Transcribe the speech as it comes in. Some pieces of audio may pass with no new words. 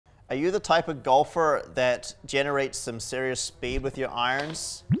Are you the type of golfer that generates some serious speed with your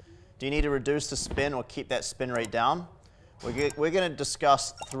irons? Do you need to reduce the spin or keep that spin rate down? We're going to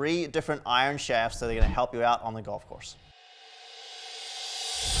discuss 3 different iron shafts that are going to help you out on the golf course.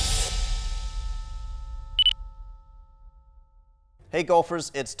 Hey golfers,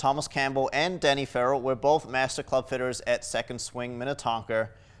 it's Thomas Campbell and Danny Ferrell. We're both master club fitters at Second Swing, Minnetonka.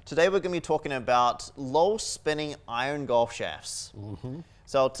 Today we're going to be talking about low spinning iron golf shafts.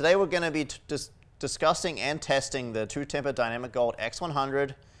 So today we're going to be discussing and testing the True-Temper Dynamic Gold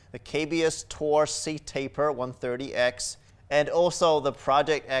X100, the KBS Tour C-Taper 130X, and also the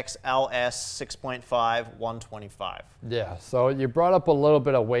Project X LS 6.5 125. Yeah, so you brought up a little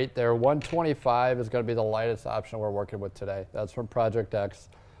bit of weight there. 125 is going to be the lightest option we're working with today. That's from Project X.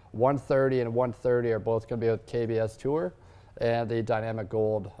 130 and 130 are both going to be with KBS Tour and the Dynamic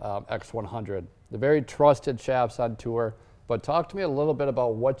Gold X100. The very trusted shafts on tour, but talk to me a little bit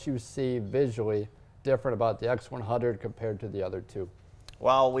about what you see visually different about the X100 compared to the other two.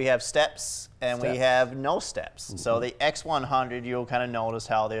 Well, we have steps and we have no steps. So the X100, you'll kind of notice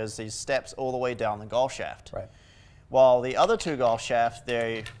how there's these steps all the way down the golf shaft. Right. While the other two golf shafts,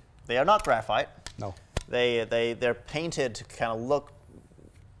 they are not graphite. No. They're painted to kind of look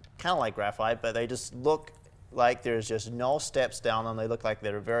kind of like graphite, but they just look like there's just no steps down them. They look like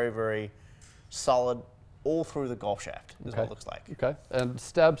they're very, very solid all through the golf shaft is what it looks like. Okay. And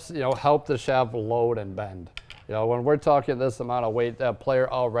steps, help the shaft load and bend. When we're talking this amount of weight, that player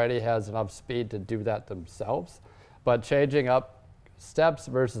already has enough speed to do that themselves. But changing up steps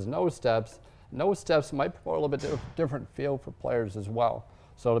versus no steps might promote a little bit different feel for players as well.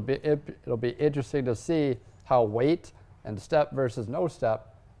 So it'll be interesting to see how weight and step versus no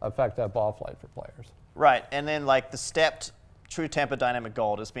step affect that ball flight for players. Right, and then like the stepped True-Temper Dynamic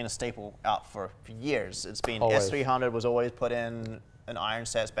Gold, it's been a staple out for years. It's been always. S300 was always put in iron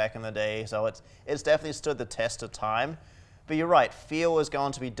sets back in the day, so it's definitely stood the test of time. But you're right, feel is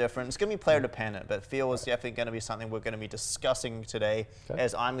going to be different. It's going to be player dependent, but feel is definitely going to be something we're going to be discussing today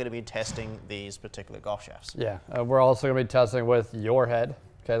as I'm going to be testing these particular golf shafts. Yeah, we're also going to be testing with your head,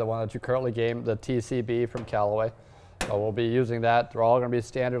 the one that you currently game, the TCB from Callaway. So we'll be using that. They're all going to be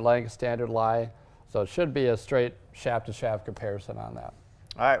standard length, standard lie, so it should be a straight shaft-to-shaft comparison on that.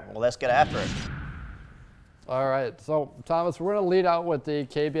 All right, well, let's get after it. All right, so Thomas, we're going to lead out with the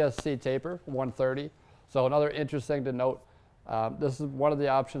KBS C-Taper 130. So another interesting to note, this is one of the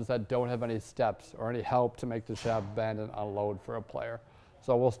options that don't have any steps or any help to make the shaft bend and unload for a player.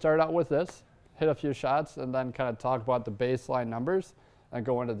 So we'll start out with this, hit a few shots, and then kind of talk about the baseline numbers and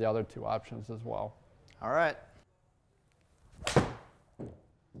go into the other two options as well. All right.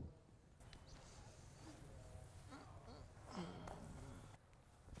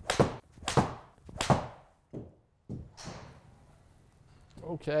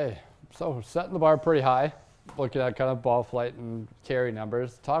 Okay, so setting the bar pretty high, looking at kind of ball flight and carry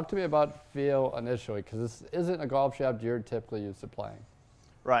numbers. Talk to me about feel initially, because this isn't a golf shaft you're typically used to playing.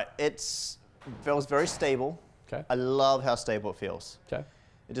 Right, it feels very stable. Okay. I love how stable it feels. Okay.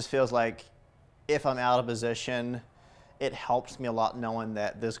 It just feels like if I'm out of position, it helps me a lot knowing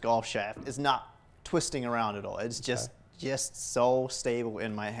that this golf shaft is not twisting around at all. It's just so stable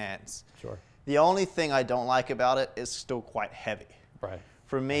in my hands. Sure. The only thing I don't like about it is still quite heavy. Right.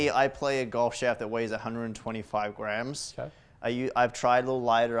 For me, I play a golf shaft that weighs 125 grams. Okay. I've tried a little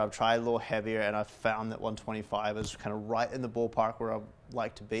lighter, I've tried a little heavier, and I've found that 125 is kind of right in the ballpark where I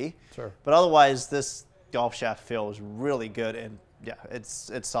like to be. Sure. But otherwise, this golf shaft feels really good, and yeah, it's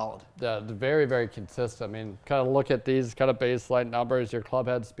solid. Yeah, very, very consistent. I mean, kind of look at these kind of baseline numbers. Your club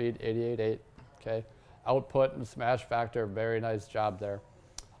head speed, 88.8. Okay. Output and smash factor, very nice job there.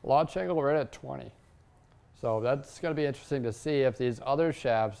 Launch angle, we're at 20. So that's going to be interesting to see if these other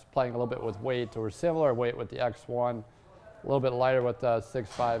shafts playing a little bit with weight or similar weight with the X1, a little bit lighter with the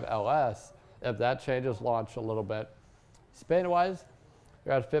 6.5 LS, if that changes launch a little bit. Spin-wise,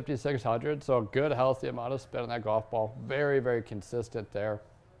 you're at 5,600, so a good, healthy amount of spin on that golf ball. Very, very consistent there.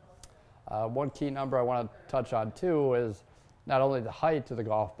 One key number I want to touch on too is not only the height of the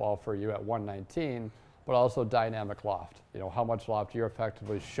golf ball for you at 119, but also dynamic loft. How much loft you're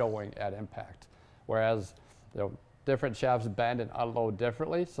effectively showing at impact. Whereas different shafts bend and unload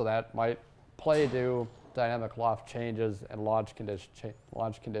differently, so that might play to dynamic loft changes and launch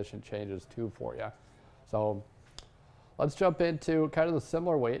condition changes too for you. So let's jump into kind of the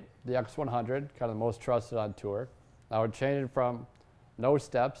similar weight, the X100, kind of the most trusted on tour. Now we're changing from no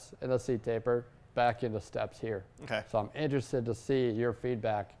steps in the C-Taper back into steps here. Okay. So I'm interested to see your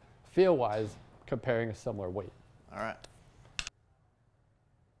feedback feel-wise comparing a similar weight. All right.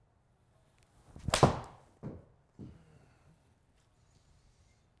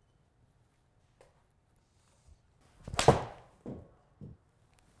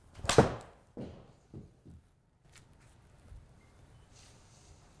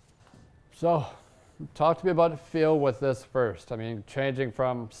 So talk to me about the feel with this first. I mean, changing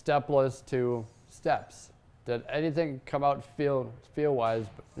from stepless to steps. Did anything come out feel-wise,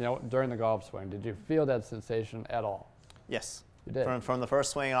 you know, during the golf swing? Did you feel that sensation at all? Yes. You did? From the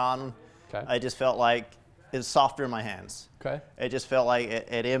first swing on, okay. I just felt like it was softer in my hands. Okay. It just felt like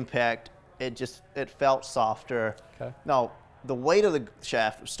at impact, it felt softer. Okay. Now, the weight of the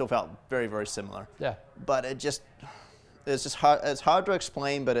shaft still felt very, very similar. Yeah. But it's hard to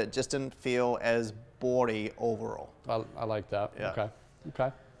explain, but it just didn't feel as boardy overall. I like that. Yeah. Okay.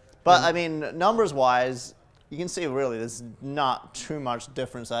 Okay. But I mean, numbers-wise, you can see really there's not too much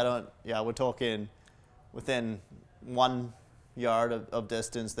difference. We're talking within 1 yard of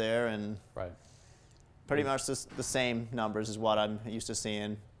distance there, and right. pretty much the same numbers is what I'm used to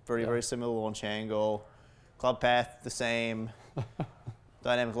seeing. Very similar launch angle, club path the same,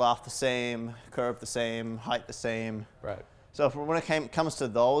 dynamic loft the same, curve the same, height the same. Right. So when it comes to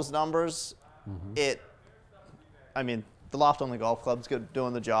those numbers, I mean, the loft on the golf club's good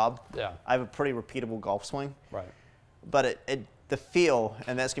doing the job. Yeah. I have a pretty repeatable golf swing. Right. But the feel,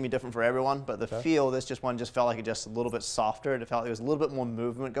 and that's going to be different for everyone, but the feel, this one just felt like it just a little bit softer. It felt like there was a little bit more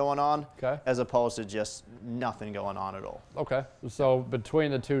movement going on, as opposed to just nothing going on at all. Okay. So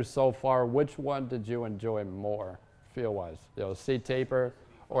between the two so far, which one did you enjoy more, feel-wise? You know, C-Taper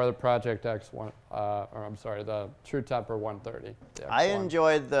or the Project X1, the TrueTemper 130? I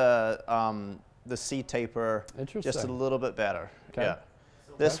enjoyed the C-Taper just a little bit better. Okay. Yeah.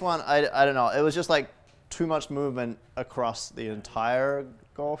 This one, I don't know. It was just like too much movement across the entire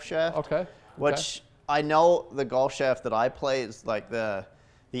golf shaft. Okay. Which I know the golf shaft that I play is like the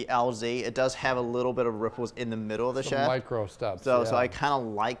LZ. It does have a little bit of ripples in the middle of the shaft. Micro steps. So I kind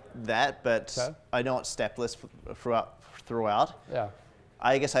of like that, but I know it's stepless throughout. Yeah.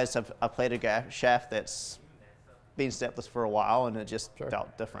 I guess I played a shaft that's been stepless for a while, and it just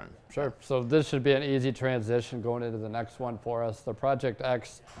felt different. Sure. So this should be an easy transition going into the next one for us. The Project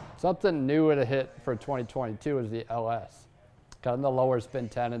X, something new to hit for 2022 is the LS. Kind of the lower spin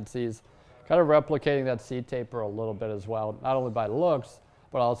tendencies, kind of replicating that C-Taper a little bit as well, not only by looks,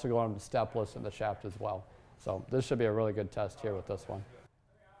 but also going stepless in the shaft as well. So this should be a really good test here with this one.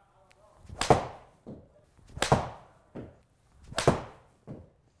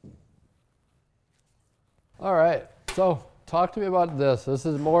 All right, so talk to me about this. This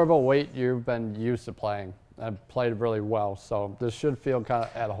is more of a weight you've been used to playing and played really well, so this should feel kind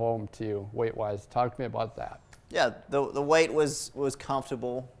of at home to you weight-wise. Talk to me about that. Yeah, the weight was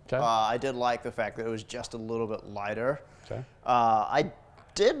comfortable. Okay. I did like the fact that it was just a little bit lighter. Okay. I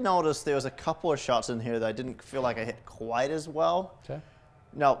did notice there was a couple of shots in here that I didn't feel like I hit quite as well. Okay.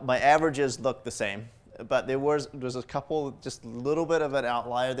 No, my averages looked the same, but there was a couple, just a little bit of an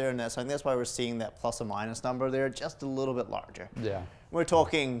outlier there, and I think that's why we're seeing that plus or minus number there, just a little bit larger. Yeah. We're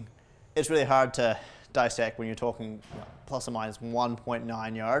talking, it's really hard to dissect when you're talking plus or minus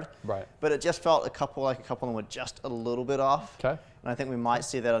 1.9 yard. Right. But it just felt a couple of them were just a little bit off. Okay. And I think we might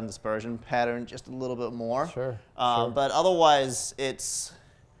see that on dispersion pattern just a little bit more. Sure. But otherwise, it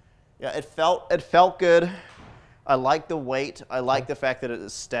felt good. I like the weight. I like the fact that it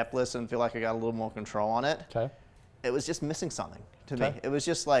is stepless and feel like I got a little more control on it. Okay. It was just missing something to me. It was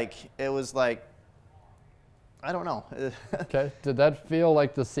just like, I don't know. Okay. Did that feel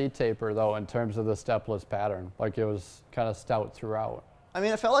like the C-Taper, though, in terms of the stepless pattern? Like it was kind of stout throughout? I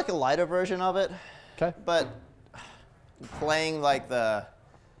mean, it felt like a lighter version of it. Okay. But playing like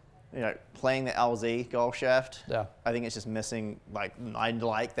playing the LZ golf shaft, I think it's just missing, I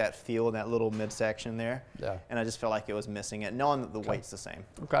like that feel in that little midsection there. Yeah. And I just felt like it was missing it, knowing that the weight's the same.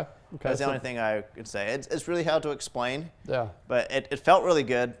 Okay. That's the only thing I could say. It's really hard to explain. Yeah. But it felt really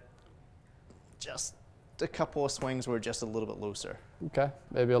good. Just a couple of swings were just a little bit looser. Okay.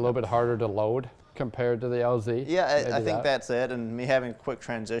 Maybe a little bit harder to load compared to the LZ. Yeah, I think that's it. And me having a quick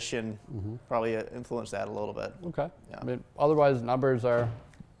transition probably influenced that a little bit. Okay. Yeah. I mean, otherwise numbers are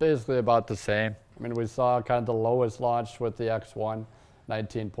basically about the same. I mean, we saw kind of the lowest launch with the X1,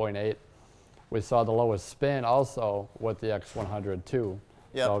 19.8. We saw the lowest spin also with the X100 too.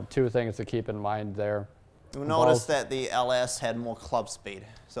 Yep. So two things to keep in mind there. We noticed that the LS had more club speed.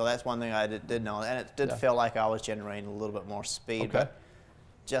 So that's one thing I did know. And it did feel like I was generating a little bit more speed, but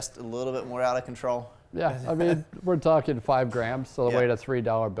just a little bit more out of control. Yeah, I mean, we're talking 5 grams, so the weight of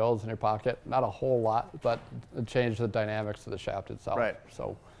 $3 bills in your pocket. Not a whole lot, but it changed the dynamics of the shaft itself. Right.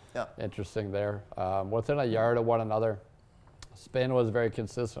 So interesting there. Within a yard of one another. Spin was very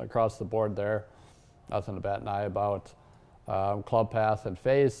consistent across the board there. Nothing to bat an eye about. Club path and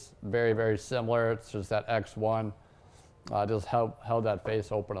face, very, very similar. It's just that X1 just held that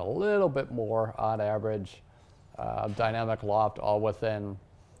face open a little bit more on average. Dynamic loft all within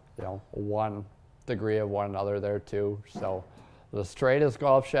you know, 1 degree of one another there too. So the straightest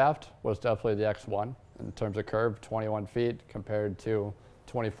golf shaft was definitely the X1 in terms of curve, 21 feet compared to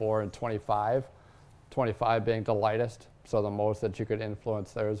 24 and 25. 25 being the lightest, so the most that you could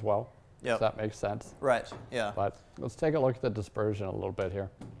influence there as well. Yep. Does that make sense? Right, yeah. But let's take a look at the dispersion a little bit here.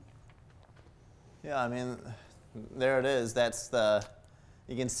 Yeah, I mean, there it is. That's the,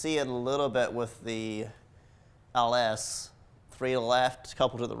 you can see it a little bit with the LS. 3 to the left, a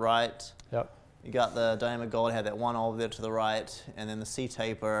couple to the right. Yep. You got the Dynamic Gold, had that one over there to the right, and then the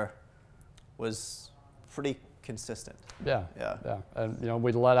C-Taper was pretty consistent. Yeah, yeah, yeah. And you know,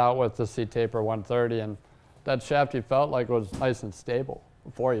 we let out with the C-Taper 130, and that shaft you felt like was nice and stable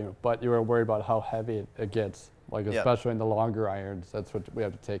for you, but you were worried about how heavy it gets, like especially in the longer irons. That's what we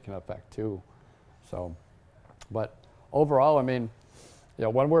have to take in effect too. So, but overall, I mean, you know,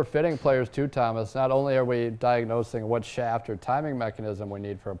 when we're fitting players too, Thomas, not only are we diagnosing what shaft or timing mechanism we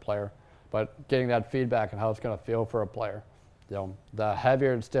need for a player, but getting that feedback on how it's going to feel for a player. You know, the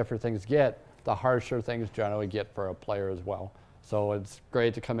heavier and stiffer things get, the harsher things generally get for a player as well. So it's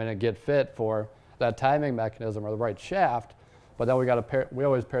great to come in and get fit for that timing mechanism or the right shaft, but then we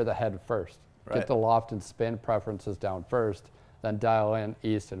always pair the head first. Right. Get the loft and spin preferences down first, then dial in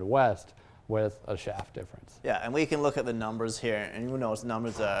east and west with a shaft difference. Yeah, and we can look at the numbers here, and you know, its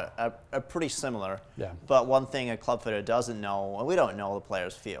numbers are pretty similar. Yeah. But one thing a club fitter doesn't know, and we don't know the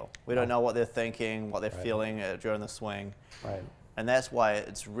players feel. We don't know what they're thinking, what they're feeling during the swing. Right. And that's why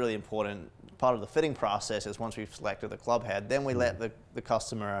it's really important. Part of the fitting process is once we've selected the club head, then we let the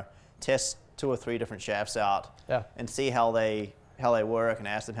customer test 2 or 3 different shafts out and see how they work and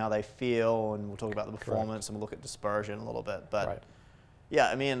ask them how they feel, and we'll talk about the performance and we'll look at dispersion a little bit. But yeah,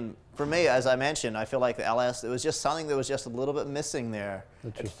 I mean, for me, as I mentioned, I feel like the LS, it was just something that was just a little bit missing there.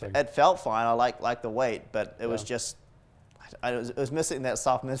 Interesting. It felt fine. I like the weight, but it was just, it was missing that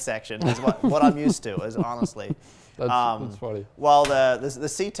soft midsection is what I'm used to, is honestly. That's funny. While the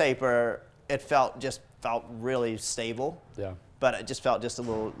C-Taper, it felt really stable. Yeah. But it just felt just a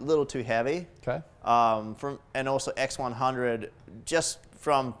little too heavy. Okay. And also X100, just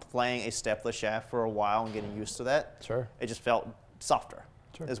from playing a stepless shaft for a while and getting used to that. Sure. It just felt softer,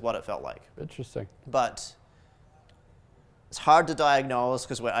 is what it felt like. Interesting. But it's hard to diagnose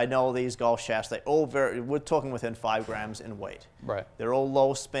because I know these golf shafts, we're talking within 5 grams in weight. Right. They're all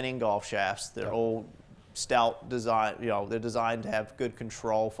low spinning golf shafts. They're all stout design, you know, they're designed to have good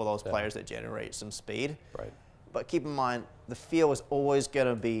control for those players that generate some speed. Right. But keep in mind, the feel is always going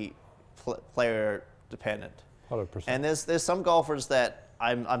to be player dependent. 100%. And there's some golfers that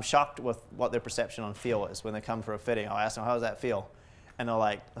I'm shocked with what their perception on feel is when they come for a fitting. I'll ask them, how does that feel? And they're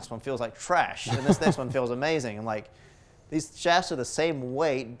like, this one feels like trash, and this next one feels amazing. I'm like, these shafts are the same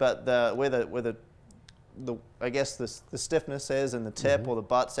weight, but where the I guess the stiffness is in the tip or the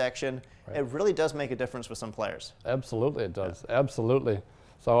butt section, it really does make a difference for some players. Absolutely, it does. Yeah. Absolutely.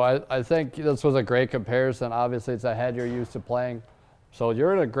 So I think this was a great comparison. Obviously, it's a head you're used to playing. So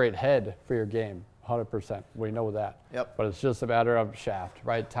you're in a great head for your game, 100%. We know that. Yep. But it's just a matter of shaft,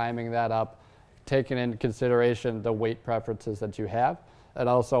 right? Timing that up, taking into consideration the weight preferences that you have, and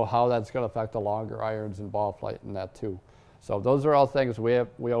also how that's going to affect the longer irons and ball flight in that too. So those are all things we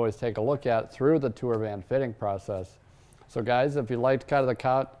always take a look at through the tour van fitting process. So guys, if you liked kind of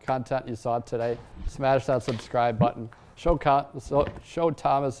the content you saw today, smash that subscribe button. Show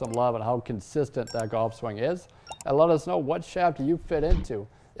Thomas some love on how consistent that golf swing is, and let us know what shaft you fit into.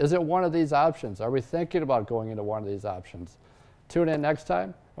 Is it one of these options? Are we thinking about going into one of these options? Tune in next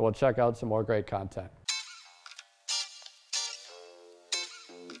time, and we'll check out some more great content.